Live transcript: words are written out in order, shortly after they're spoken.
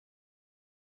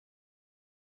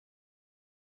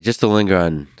Just to linger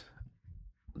on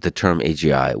the term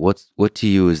AGI, what to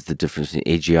you is the difference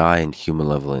between AGI and human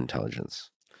level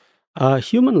intelligence?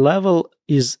 Human level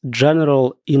is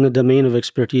general in the domain of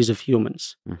expertise of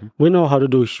humans. We know how to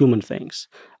do human things.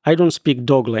 I don't speak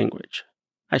dog language.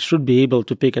 I should be able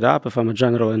to pick it up if I'm a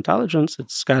general intelligence.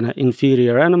 It's kind of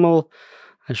inferior animal.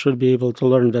 I should be able to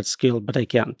learn that skill, but I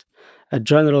can't. A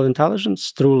general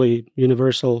intelligence, truly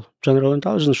universal general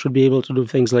intelligence, should be able to do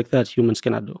things like that humans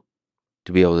cannot do.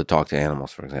 To be able to talk to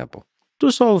animals, for example.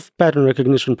 To solve pattern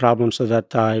recognition problems of that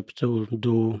type, to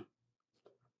do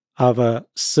other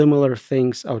similar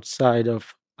things outside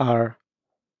of our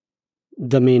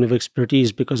domain of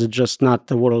expertise, because it's just not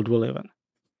the world we live in.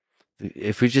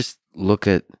 If we just look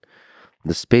at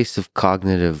the space of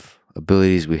cognitive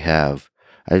abilities we have,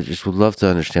 I just would love to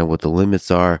understand what the limits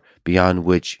are beyond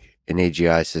which an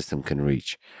AGI system can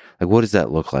reach. Like, what does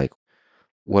that look like?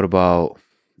 What about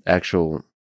actual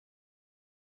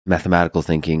mathematical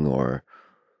thinking or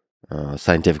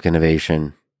scientific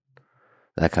innovation,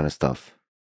 that kind of stuff?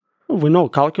 We know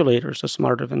calculators are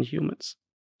smarter than humans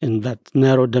in that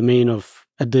narrow domain of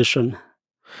addition.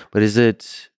 But is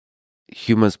it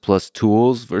humans plus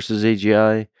tools versus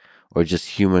AGI, or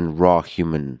just raw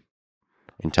human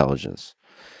intelligence?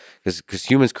 Because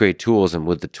humans create tools, and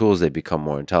with the tools they become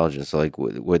more intelligent. So like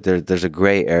there's a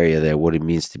gray area there, what it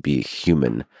means to be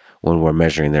human when we're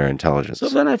measuring their intelligence.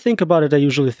 So when I think about it, I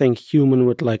usually think human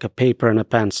with like a paper and a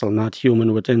pencil, not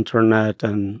human with internet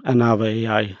and another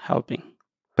AI helping.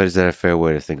 But is that a fair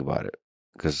way to think about it?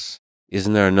 Because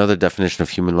isn't there another definition of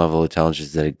human level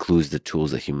intelligence that includes the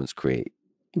tools that humans create?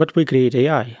 But we create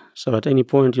AI, so at any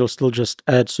point you'll still just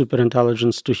add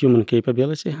superintelligence to human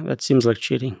capability. That seems like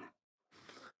cheating.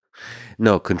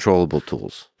 No, controllable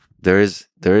tools. There is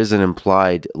an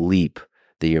implied leap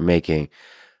that you're making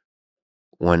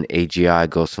when AGI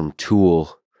goes from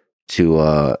tool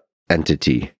to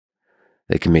entity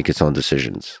that can make its own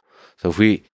decisions. So if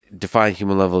we define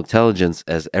human level intelligence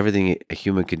as everything a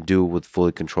human can do with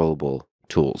fully controllable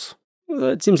tools.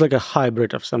 It seems like a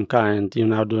hybrid of some kind. You're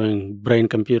now doing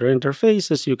brain-computer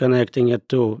interfaces, you're connecting it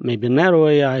to maybe narrow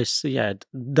AIs. Yeah, it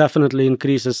definitely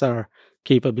increases our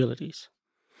capabilities.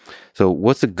 So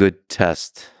what's a good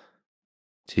test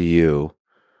to you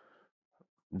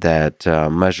that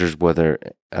measures whether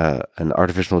an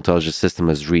artificial intelligence system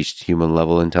has reached human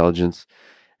level intelligence?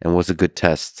 And what's a good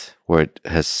test where it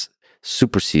has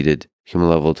superseded human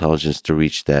level intelligence to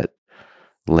reach that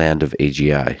land of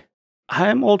AGI?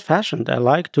 I'm old-fashioned. I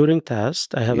like Turing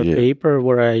test. I have a paper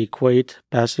where I equate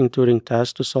passing Turing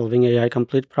test to solving AI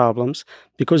complete problems,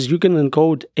 because you can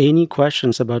encode any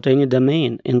questions about any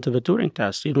domain into the Turing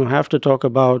test. You don't have to talk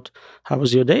about how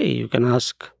was your day. You can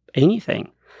ask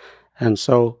anything. And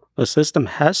so the system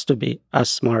has to be as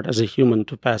smart as a human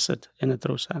to pass it in a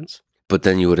true sense. But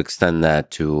then you would extend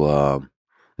that to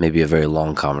maybe a very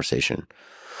long conversation.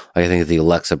 I think the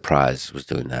Alexa Prize was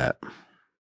doing that.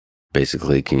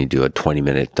 Basically, can you do a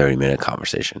 20-minute, 30-minute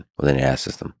conversation with an AI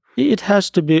system? It has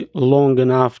to be long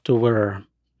enough to where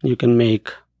you can make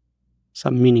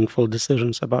some meaningful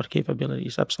decisions about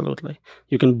capabilities, absolutely.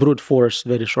 You can brute force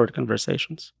very short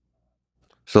conversations.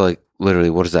 So, like, literally,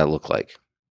 what does that look like?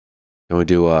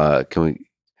 Can we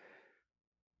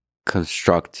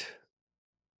construct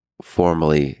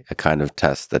formally a kind of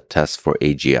test that tests for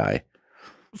AGI?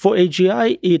 For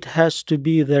AGI, it has to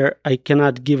be there. I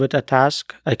cannot give it a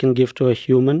task I can give to a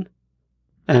human,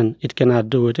 and it cannot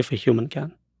do it if a human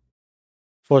can.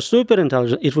 For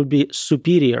superintelligence, it would be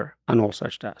superior on all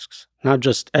such tasks, not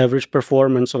just average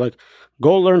performance. So like,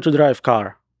 go learn to drive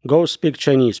car, go speak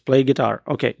Chinese, play guitar.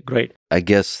 Okay, great. I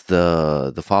guess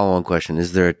the follow-on question,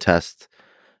 is there a test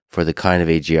for the kind of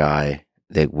AGI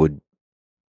that would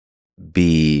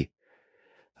be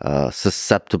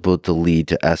susceptible to lead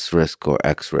to S risk or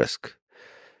X risk,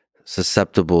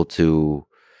 susceptible to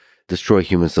destroy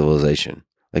human civilization?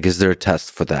 Like, is there a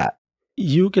test for that?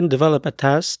 You can develop a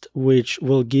test which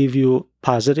will give you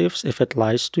positives if it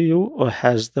lies to you or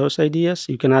has those ideas.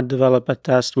 You cannot develop a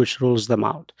test which rules them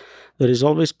out. There is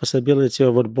always possibility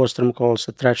of what Bostrom calls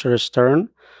a treacherous turn,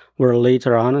 where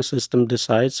later on a system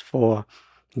decides for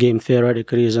game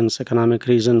theoretic reasons, economic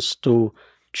reasons, to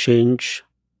change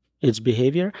its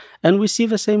behavior. And we see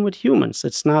the same with humans.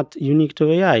 It's not unique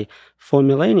to AI. For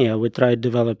millennia, we tried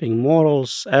developing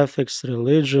morals, ethics,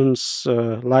 religions,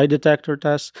 lie detector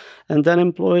tests, and then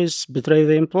employees betray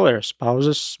the employer,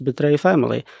 spouses betray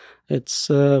family. It's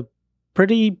a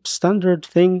pretty standard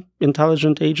thing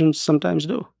intelligent agents sometimes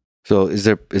do. So is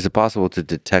it possible to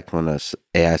detect when an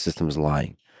AI system is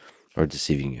lying or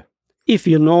deceiving you? If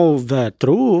you know the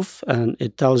truth and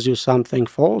it tells you something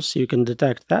false, you can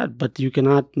detect that, but you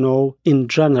cannot know in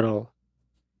general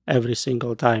every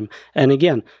single time. And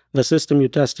again, the system you're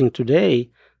testing today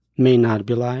may not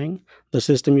be lying. The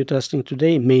system you're testing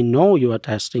today may know you are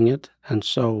testing it and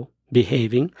so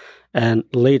behaving. And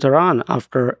later on,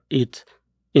 after it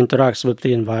interacts with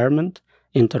the environment,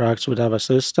 interacts with other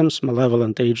systems,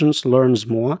 malevolent agents, learns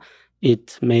more,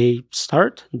 it may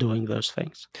start doing those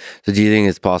things. So do you think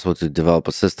it's possible to develop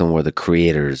a system where the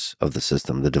creators of the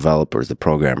system, the developers, the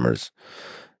programmers,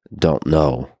 don't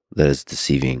know that it's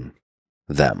deceiving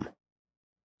them?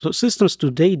 So systems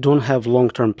today don't have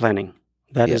long-term planning.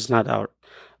 That Yes. is not out.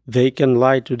 They can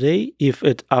lie today if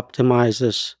it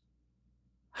optimizes,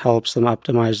 helps them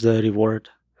optimize the reward.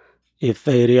 If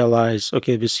they realize,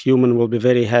 okay, this human will be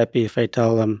very happy if I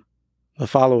tell them the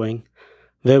following,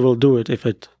 they will do it if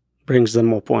it brings them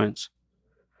more points.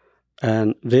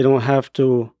 And they don't have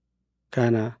to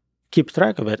kind of keep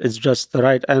track of it. It's just the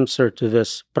right answer to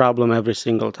this problem every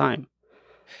single time.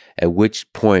 At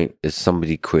which point is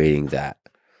somebody creating that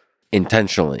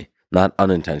intentionally, not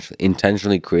unintentionally,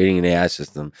 intentionally creating an AI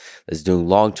system that's doing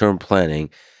long-term planning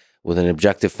with an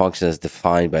objective function that's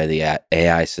defined by the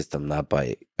AI system, not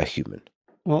by a human?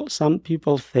 Well, some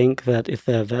people think that if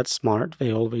they're that smart,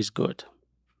 they're always good.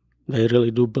 They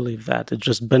really do believe that. It's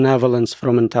just benevolence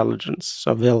from intelligence.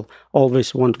 So they'll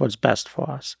always want what's best for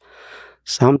us.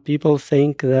 Some people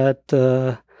think that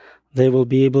they will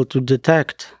be able to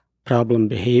detect problem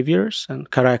behaviors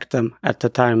and correct them at the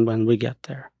time when we get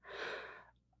there.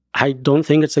 I don't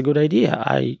think it's a good idea.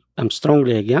 I am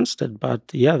strongly against it. But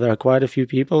yeah, there are quite a few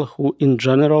people who, in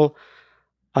general,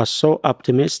 are so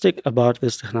optimistic about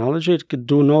this technology, it could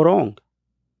do no wrong.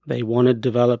 They want it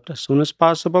developed as soon as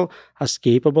possible, as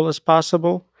capable as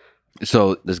possible.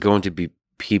 So there's going to be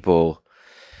people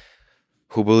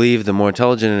who believe the more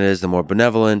intelligent it is, the more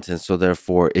benevolent, and so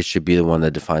therefore it should be the one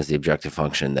that defines the objective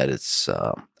function that it's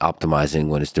optimizing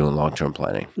when it's doing long-term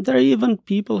planning. There are even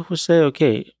people who say,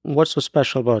 okay, what's so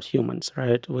special about humans,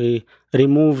 right? We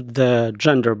removed the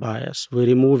gender bias. We're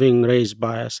removing race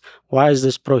bias. Why is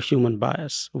this pro-human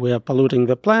bias? We are polluting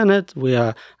the planet. We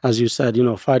are, as you said,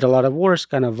 fight a lot of wars,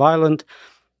 kind of violent.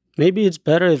 Maybe it's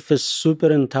better if this super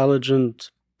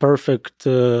intelligent, perfect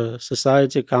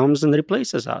society comes and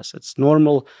replaces us. It's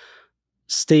normal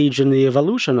stage in the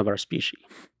evolution of our species.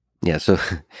 Yeah, so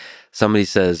somebody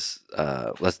says,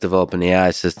 let's develop an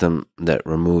AI system that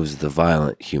removes the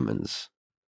violent humans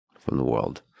from the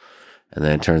world. And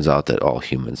then it turns out that all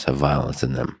humans have violence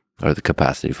in them, or the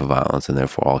capacity for violence, and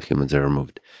therefore all humans are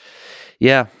removed.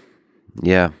 Yeah.